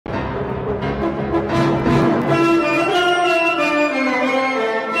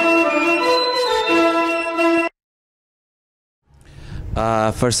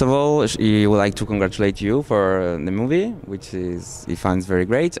First of all, he would like to congratulate you for the movie, which is he finds very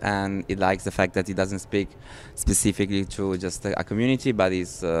great, and he likes the fact that he doesn't speak specifically to just a community, but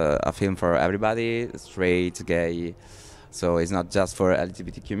it's a film for everybody, straight, gay. So it's not just for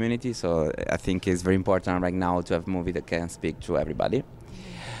LGBT community. So I think it's very important right now to have a movie that can speak to everybody.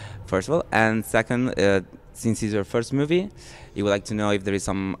 First of all, and second, since it's your first movie, he would like to know if there is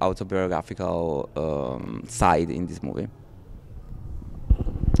some autobiographical side in this movie.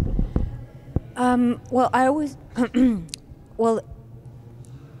 Well, I always, well,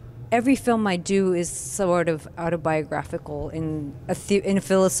 every film I do is sort of autobiographical in a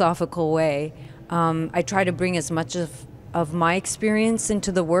philosophical way. I try to bring as much of my experience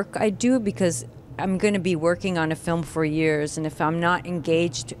into the work I do, because I'm going to be working on a film for years, and if I'm not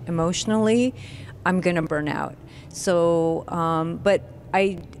engaged emotionally, I'm going to burn out. So, but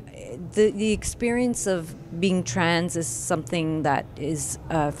the experience of being trans is something that is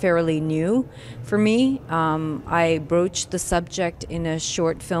fairly new for me. I broached the subject in a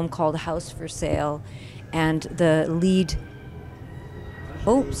short film called House for Sale, and the lead...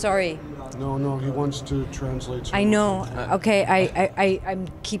 Oh, sorry. No, he wants to translate. I know. Okay, I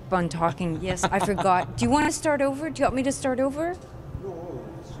keep on talking. Yes, I forgot. Do you want to start over? Do you want me to start over? No,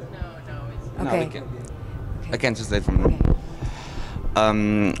 Okay. I can translate from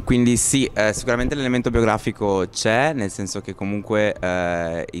Okay. Quindi sì, sicuramente l'elemento biografico c'è, nel senso che comunque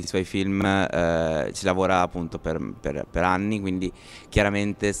i suoi film ci lavora appunto per anni, quindi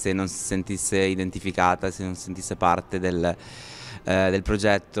chiaramente se non si sentisse identificata, se non si sentisse parte del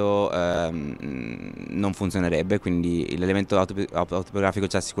progetto non funzionerebbe, quindi l'elemento autobiografico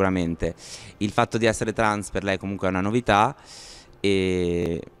c'è sicuramente. Il fatto di essere trans per lei comunque è una novità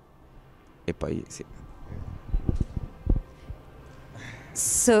e poi sì.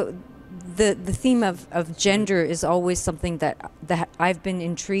 So the theme of gender is always something that I've been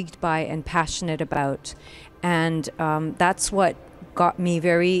intrigued by and passionate about, and that's what got me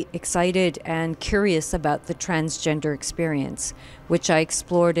very excited and curious about the transgender experience, which I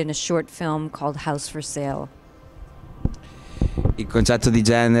explored in a short film called House for Sale. Il concetto di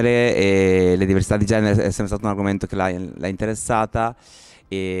genere e le diversità di genere è sempre stato un argomento che l'ha interessata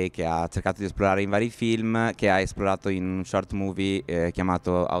e che ha cercato di esplorare in vari film, che ha esplorato in un short movie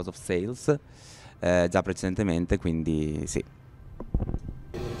chiamato Out of Sales già precedentemente, quindi sì.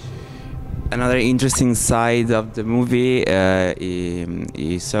 Another interesting side of the movie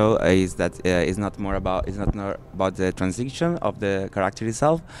he saw is that it's not more about the transition of the character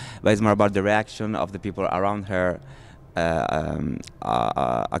itself, but it's more about the reaction of the people around her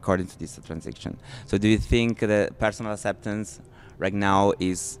according to this transition. So do you think that personal acceptance right now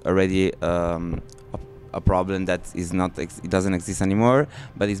is already a problem that is not it doesn't exist anymore,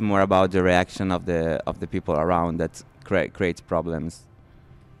 but it's more about the reaction of the people around that creates problems?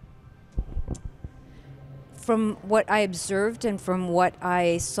 From what I observed and from what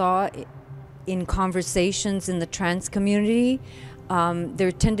I saw in conversations in the trans community,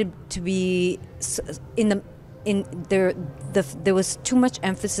 there tended to be there was too much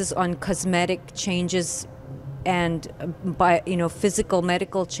emphasis on cosmetic changes and physical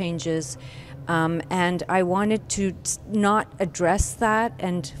medical changes, and I wanted to not address that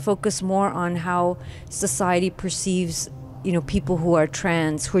and focus more on how society perceives people who are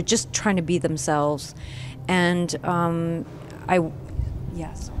trans, who are just trying to be themselves. And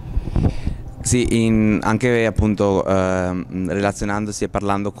yes. Sì, anche appunto relazionandosi e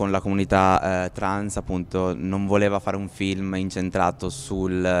parlando con la comunità trans, appunto non voleva fare un film incentrato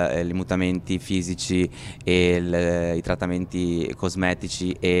sui mutamenti fisici e i trattamenti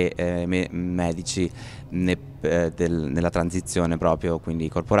cosmetici e medici nella transizione proprio, quindi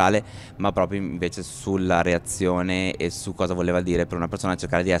corporale, ma proprio invece sulla reazione e su cosa voleva dire per una persona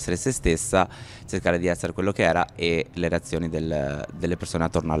cercare di essere se stessa, cercare di essere quello che era e le reazioni delle persone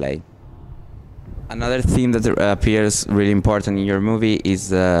attorno a lei. Another theme that appears really important in your movie is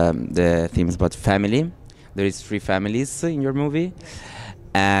the themes about family. There is 3 families in your movie,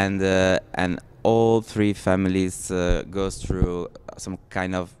 and all 3 families goes through some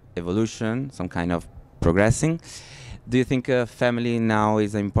kind of evolution, some kind of progressing. Do you think family now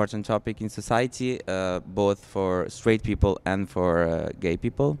is an important topic in society, both for straight people and for gay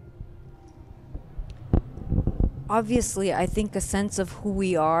people? Obviously, I think a sense of who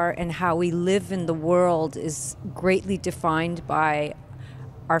we are and how we live in the world is greatly defined by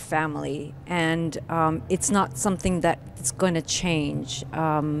our family, and it's not something that's going to change.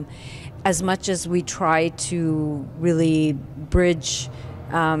 As much as we try to really bridge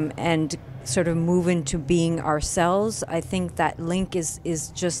and sort of move into being ourselves, I think that link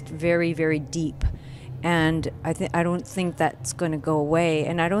is just very, very deep. and I don't think that's going to go away,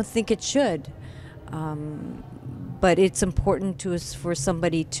 and I don't think it should. But it's important for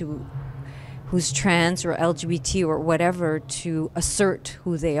somebody who's trans or LGBT or whatever to assert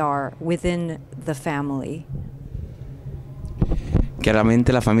who they are within the family.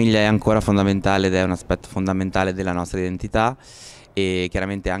 Chiaramente la famiglia è ancora fondamentale ed è un aspetto fondamentale della nostra identità, e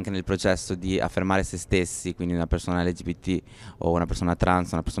chiaramente anche nel processo di affermare se stessi, quindi una persona LGBT o una persona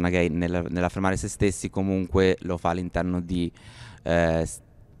trans, una persona gay, nell'affermare se stessi comunque lo fa all'interno di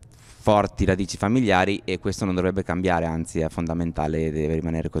forti radici familiari, e questo non dovrebbe cambiare, anzi è fondamentale e deve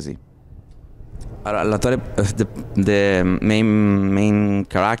rimanere così. Allora, l'attore, the main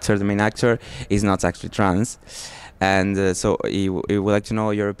character, the main actor is not actually trans, and so he would like to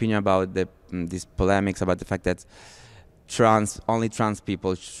know your opinion about these polemics about the fact that only trans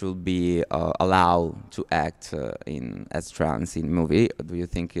people should be allowed to act as trans in movie. Do you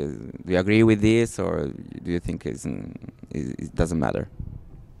think do you agree with this, or do you think it doesn't matter?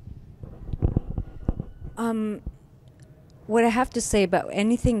 What I have to say about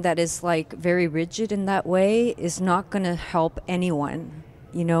anything that is like very rigid in that way is not going to help anyone,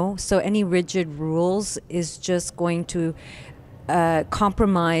 you know? So any rigid rules is just going to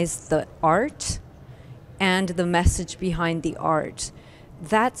compromise the art and the message behind the art.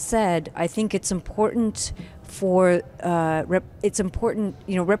 That said, I think it's important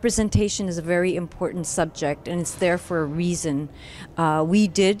representation is a very important subject, and it's there for a reason. We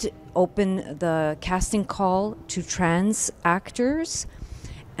did open the casting call to trans actors,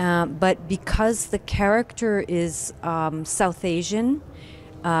 but because the character is South Asian,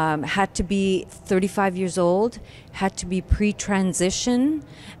 had to be 35 years old, had to be pre-transition.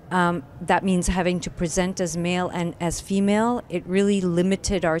 That means having to present as male and as female. It really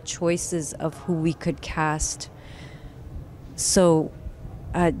limited our choices of who we could cast. So,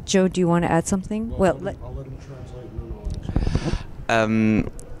 Joe, do you want to add something? I'll let him translate.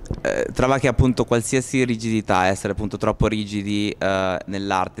 Trova che appunto qualsiasi rigidità, essere appunto troppo rigidi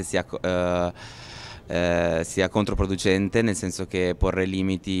nell'arte sia controproducente, nel senso che porre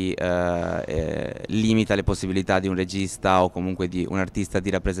limiti limita le possibilità di un regista o comunque di un artista di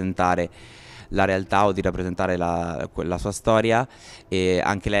rappresentare la realtà o di rappresentare la sua storia, e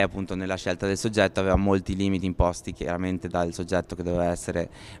anche lei appunto nella scelta del soggetto aveva molti limiti imposti chiaramente dal soggetto, che doveva essere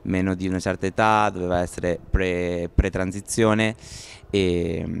meno di una certa età, doveva essere pre-transizione,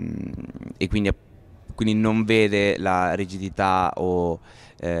 e quindi non vede la rigidità o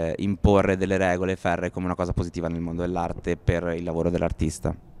imporre delle regole ferree come una cosa positiva nel mondo dell'arte per il lavoro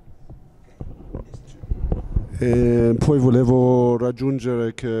dell'artista. Poi volevo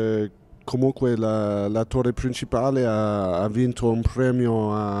raggiungere che comunque l'attore principale ha vinto un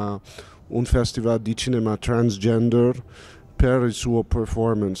premio a un festival di cinema transgender per il suo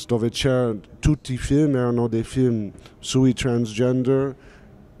performance, dove tutti i film erano dei film sui transgender,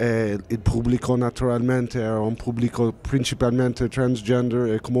 e il pubblico naturalmente era un pubblico principalmente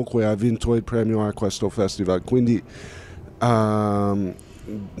transgender, e comunque ha vinto il premio a questo festival. Quindi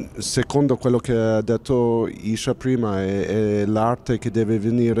secondo quello che ha detto Eisha prima, è l'arte che deve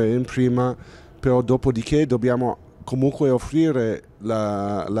venire in prima, però dopodiché dobbiamo comunque offrire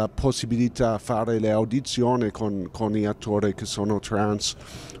la possibilità di fare le audizioni con gli attori che sono trans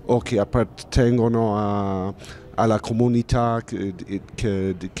o che appartengono alla comunità che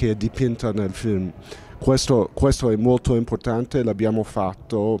è dipinta nel film. Questo è molto importante, l'abbiamo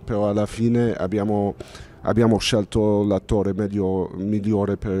fatto, però alla fine abbiamo scelto l'attore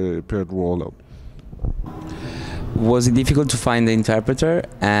migliore per il ruolo. Was it difficult to find the interpreter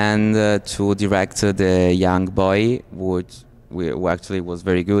and to direct the young boy, who actually was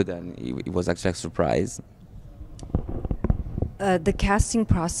very good, and it was actually a surprise? The casting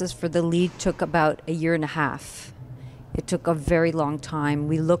process for the lead took about a year and a half. It took a very long time.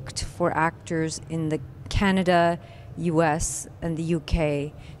 We looked for actors in the Canada, US, and the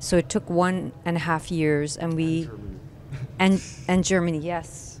UK. So it took 1.5 years, and and Germany,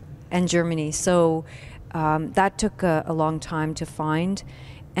 yes, and Germany. So that took a long time to find.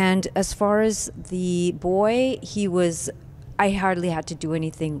 And as far as the boy, I hardly had to do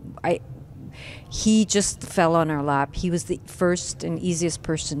anything. He just fell on our lap. He was the first and easiest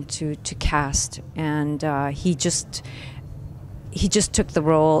person to cast, and he just took the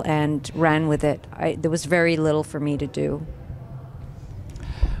role and ran with it. There was very little for me to do.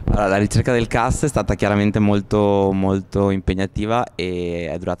 Allora, la ricerca del cast è stata chiaramente molto, molto impegnativa e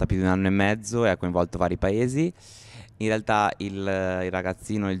è durata più di 1 anno e mezzo e ha coinvolto vari paesi. In realtà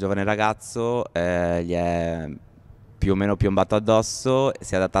il giovane ragazzo gli è più o meno piombato addosso,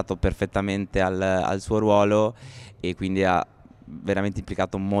 si è adattato perfettamente al suo ruolo, e quindi ha veramente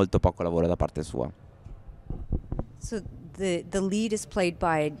implicato molto poco lavoro da parte sua. So the lead is played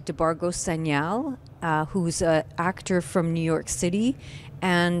by DeBargo Sanyal, who's an actor from New York City,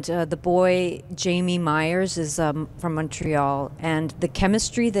 and the boy Jamie Myers is from Montreal. And the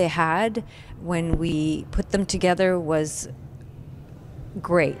chemistry they had when we put them together was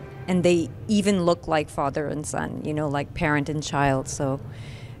great. And they even look like father and son, you know, like parent and child. So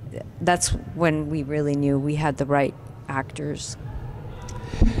that's when we really knew we had the right actors.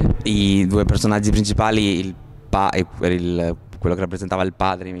 I due personaggi principali, quello che rappresentava il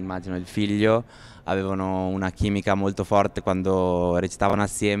padre, mi immagino, e il figlio, avevano una chimica molto forte quando recitavano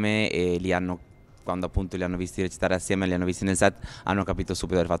assieme e quando appunto li hanno visti recitare assieme, li hanno visti nel set, hanno capito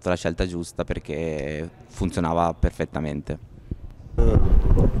subito di aver fatto la scelta giusta perché funzionava perfettamente.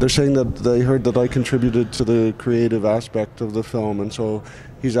 They're saying that they heard that I contributed to the creative aspect of the film, and so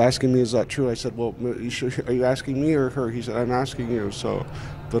he's asking me, is that true? I said, well, are you asking me or her? He said, I'm asking you, so,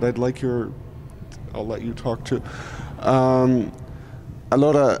 but I'll let you talk too.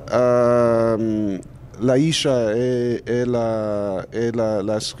 Allora, la Eisha è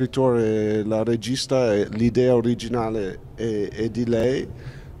la scrittore, la regista, l'idea originale è di lei,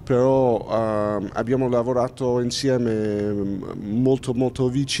 però abbiamo lavorato insieme molto molto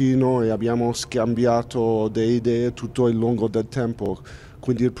vicino e abbiamo scambiato delle idee tutto il lungo del tempo,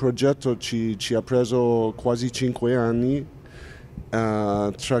 quindi il progetto ci ha preso quasi 5 anni,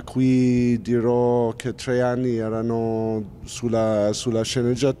 tra cui dirò che 3 anni erano sulla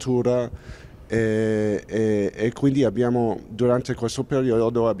sceneggiatura e quindi durante questo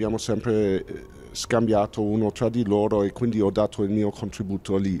periodo abbiamo sempre scambiato uno tra di loro e quindi ho dato il mio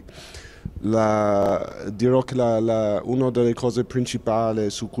contributo lì. Dirò che una delle cose principali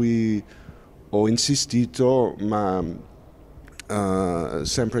su cui ho insistito, ma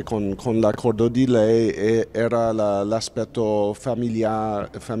sempre con l'accordo di lei, era l'aspetto familiare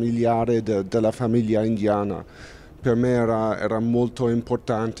della famiglia indiana. Per me era molto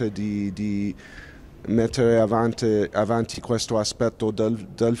importante di mettere avanti questo aspetto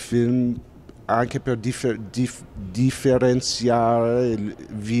del film, anche per differenziare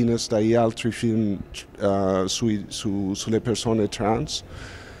Venus dagli altri film sulle persone trans.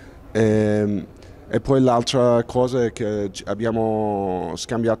 E poi l'altra cosa è che abbiamo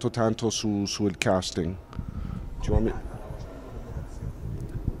scambiato tanto sul casting. Do you want me?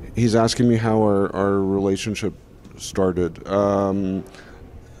 He's asking me how our relationship started.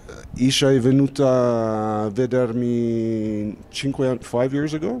 Eisha è venuta a vedermi 5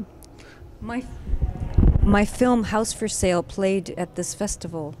 years ago. My film House for Sale played at this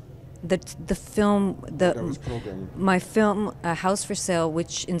festival. My film House for Sale,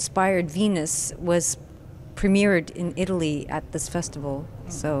 which inspired Venus, was premiered in Italy at this festival.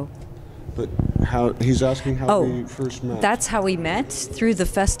 So. But he's asking how we first met. That's how we met, through the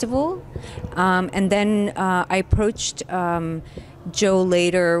festival, and then I approached Joe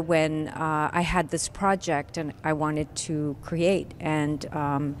later when I had this project and I wanted to create, and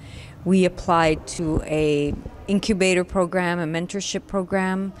we applied to a incubator program, a mentorship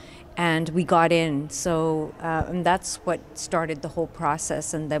program, and we got in. So and that's what started the whole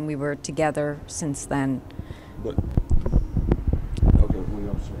process, and then we were together since then. But,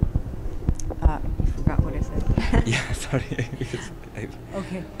 I forgot what I said. Yeah, sorry.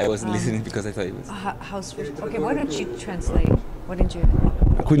 Okay. I wasn't listening because I thought it was. House for. Okay, why don't you translate? Why don't you?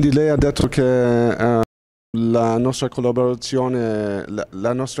 Quindi lei ha detto che la nostra collaborazione,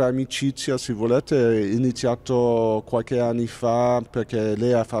 la nostra amicizia, se volete, è iniziato qualche anni fa perché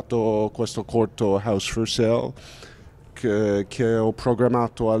lei ha fatto questo corto House for Sale che ho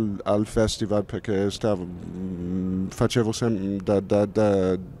programmato al festival, perché facevo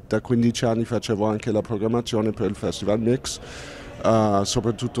da 15 anni facevo anche la programmazione per il Festival MIX,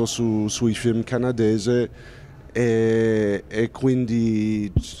 soprattutto sui film canadesi, e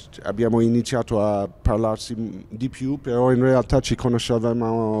quindi abbiamo iniziato a parlarsi di più, però in realtà ci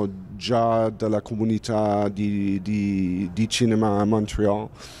conoscevamo già dalla comunità di cinema a Montreal.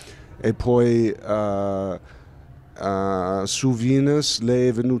 E poi su Venus lei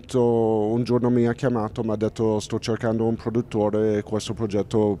è venuto un giorno, mi ha chiamato, mi ha detto sto cercando un produttore e questo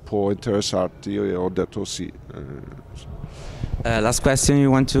progetto può interessarti, e ho detto sì. Last question we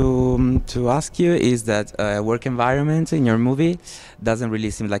want to ask you is that work environment in your movie doesn't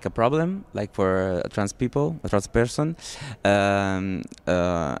really seem like a problem, like for trans people, a trans person, and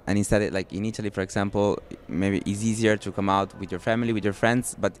instead, like in Italy, for example, maybe it's easier to come out with your family, with your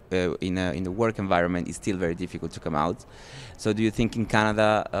friends, but in the work environment, it's still very difficult to come out. So, do you think in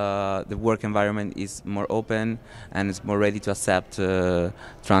Canada the work environment is more open and is more ready to accept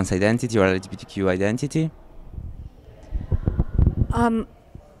trans identity or LGBTQ identity?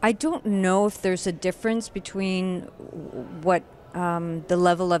 I don't know if there's a difference between what the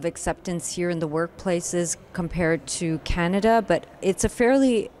level of acceptance here in the workplace is compared to Canada, but it's a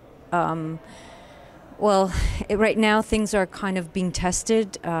fairly right now things are kind of being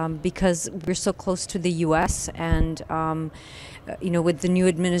tested because we're so close to the U.S. and with the new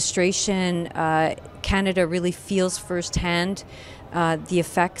administration, Canada really feels firsthand the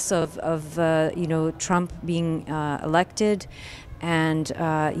effects of Trump being elected, and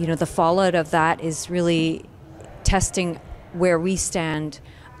the fallout of that is really testing where we stand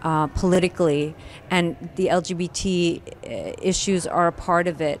politically, and the LGBT issues are a part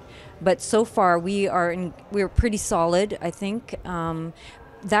of it. But so far we're pretty solid, I think.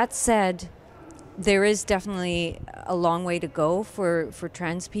 That said, there is definitely a long way to go for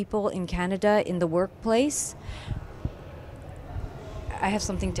trans people in Canada in the workplace. I have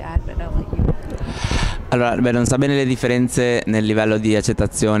something to add, but I'll let you. Allora, non sa bene le differenze nel livello di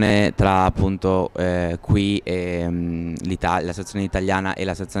accettazione tra appunto qui e la situazione italiana e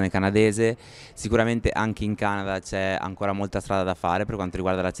la situazione canadese. Sicuramente anche in Canada c'è ancora molta strada da fare per quanto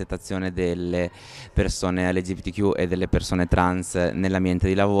riguarda l'accettazione delle persone LGBTQ e delle persone trans nell'ambiente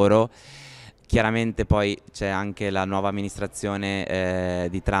di lavoro. Chiaramente poi c'è anche la nuova amministrazione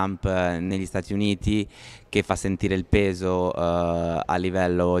di Trump negli Stati Uniti che fa sentire il peso a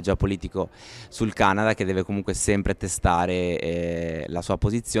livello geopolitico sul Canada, che deve comunque sempre testare la sua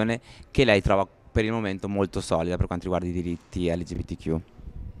posizione, che lei trova per il momento molto solida per quanto riguarda i diritti LGBTQ.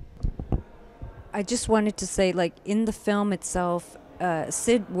 I just wanted to say, like, in the film itself,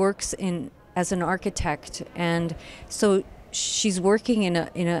 Sid works as an architect, and so she's working in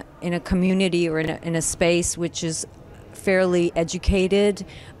a community or in a space which is fairly educated.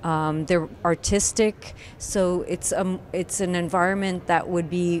 They're artistic, so it's an environment that would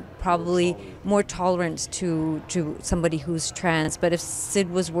be probably more tolerant to somebody who's trans. But if Sid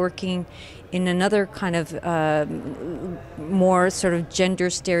was working in another kind of more sort of gender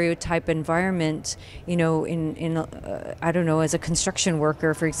stereotype environment, I don't know, as a construction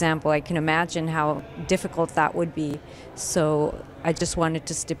worker, for example, I can imagine how difficult that would be. So I just wanted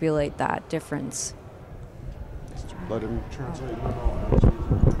to stipulate that difference.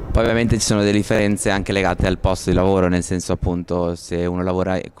 Poi ovviamente ci sono delle differenze anche legate al posto di lavoro, nel senso appunto se uno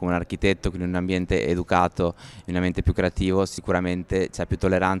lavora come un architetto, quindi in un ambiente educato, in un ambiente più creativo, sicuramente c'è più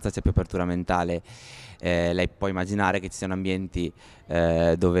tolleranza, c'è più apertura mentale. Lei può immaginare che ci siano ambienti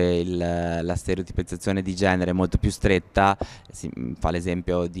dove la stereotipizzazione di genere è molto più stretta. Si fa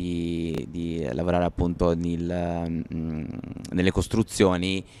l'esempio di lavorare appunto nelle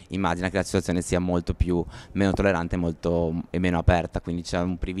costruzioni, immagina che la situazione sia molto meno tollerante e meno aperta, quindi c'è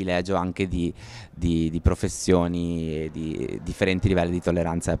un privilegio anche di professioni e di differenti livelli di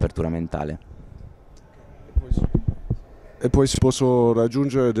tolleranza e apertura mentale. E poi se posso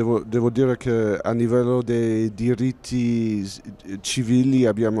raggiungere, devo dire che a livello dei diritti civili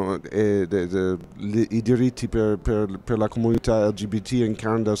abbiamo i diritti per la comunità LGBT in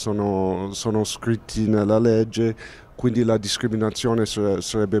Canada sono scritti nella legge, quindi la discriminazione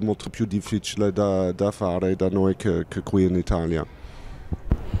sarebbe molto più difficile da fare da noi che qui in Italia.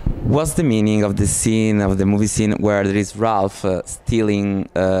 What's the meaning of the movie scene where there is Ralph stealing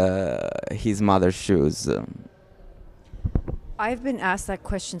his mother's shoes? I've been asked that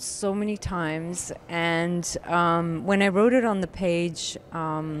question so many times, and when I wrote it on the page,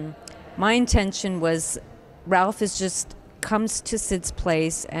 my intention was Ralph comes to Sid's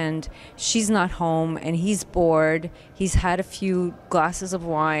place and she's not home and he's bored. He's had a few glasses of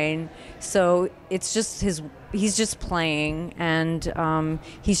wine, so it's just he's just playing, and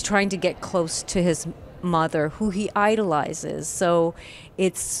he's trying to get close to his mother, who he idolizes. So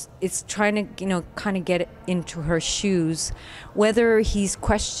it's trying to kind of get into her shoes. Whether he's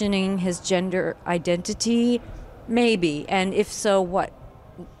questioning his gender identity, maybe, and if so, what?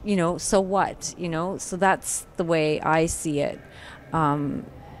 So what? So that's the way I see it.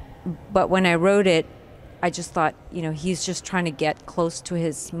 But when I wrote it, I just thought, he's just trying to get close to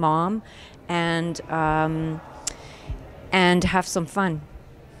his mom and have some fun.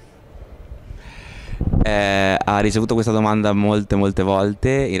 Ha ricevuto questa domanda molte volte.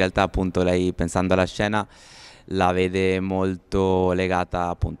 In realtà appunto lei, pensando alla scena, la vede molto legata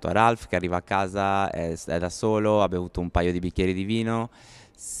appunto a Ralph che arriva a casa, è da solo, ha bevuto un paio di bicchieri di vino,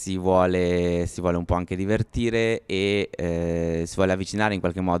 si vuole un po' anche divertire e si vuole avvicinare in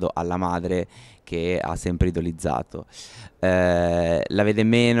qualche modo alla madre che ha sempre idolizzato. La vede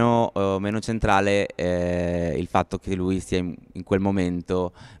meno centrale il fatto che lui stia in quel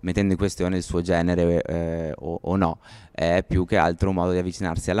momento mettendo in questione il suo genere o no. È più che altro un modo di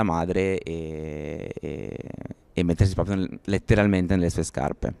avvicinarsi alla madre e e mettersi proprio letteralmente nelle sue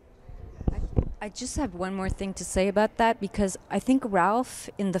scarpe. I just have one more thing to say about that, because I think Ralph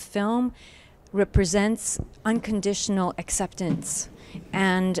in the film represents unconditional acceptance,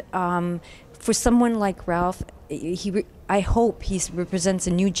 and for someone like Ralph, I hope he represents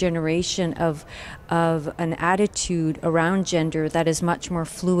a new generation of an attitude around gender that is much more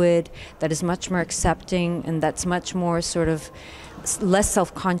fluid, that is much more accepting, and that's much more sort of less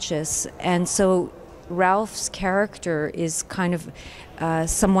self-conscious. And so Ralph's character is kind of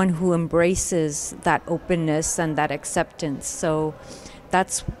someone who embraces that openness and that acceptance. So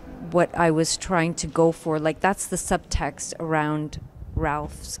that's what I was trying to go for. Like, that's the subtext around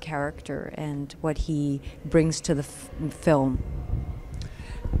Ralph's character and what he brings to the film.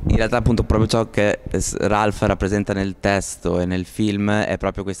 In realtà appunto proprio ciò che Ralph rappresenta nel testo e nel film è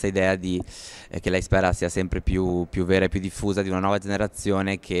proprio questa idea di che lei spera sia sempre più vera e più diffusa, di una nuova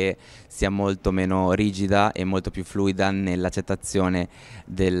generazione che sia molto meno rigida e molto più fluida nell'accettazione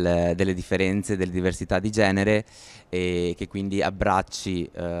delle differenze, delle diversità di genere, e che quindi abbracci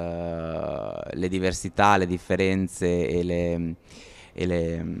le diversità, le differenze e le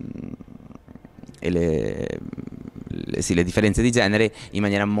differenze di genere in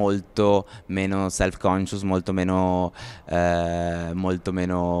maniera molto meno self-conscious, molto meno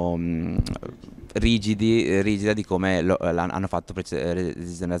rigida di come hanno fatto le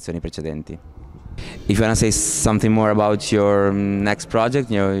generazioni precedenti. If you want to say something more about your next project,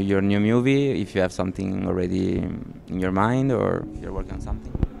 your new movie, if you have something already in your mind or you're working on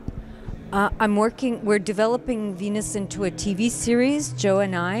something. We're developing Venus into a TV series, Joe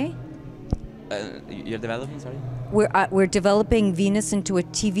and I. You're developing, sorry? We're developing Venus into a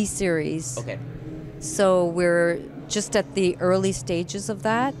TV series. Okay. So we're just at the early stages of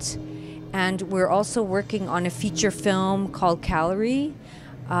that. And we're also working on a feature film called Calorie,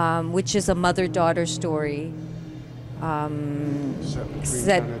 which is a mother-daughter story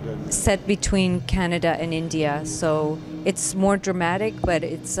set between Canada and India. So it's more dramatic, but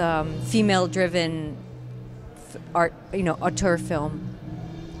it's female-driven auteur film.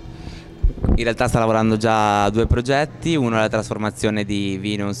 In realtà sta lavorando già a 2 progetti, uno è la trasformazione di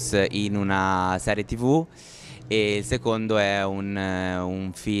Venus in una serie TV e il secondo è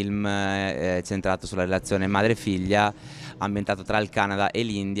un film centrato sulla relazione madre-figlia, ambientato tra il Canada e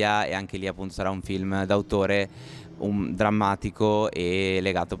l'India, e anche lì appunto sarà un film d'autore, drammatico e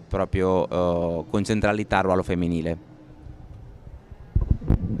legato proprio con centralità al ruolo femminile.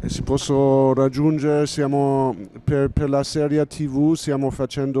 Se posso raggiungere, per la serie TV stiamo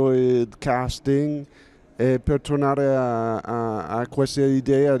facendo il casting, e per tornare a questa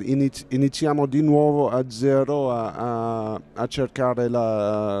idea iniziamo di nuovo a zero a cercare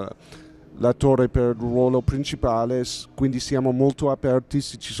l'attore per il ruolo principale, quindi siamo molto aperti.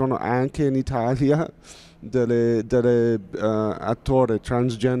 Ci sono anche in Italia delle attori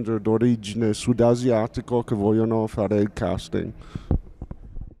transgender d'origine sudasiatico che vogliono fare il casting.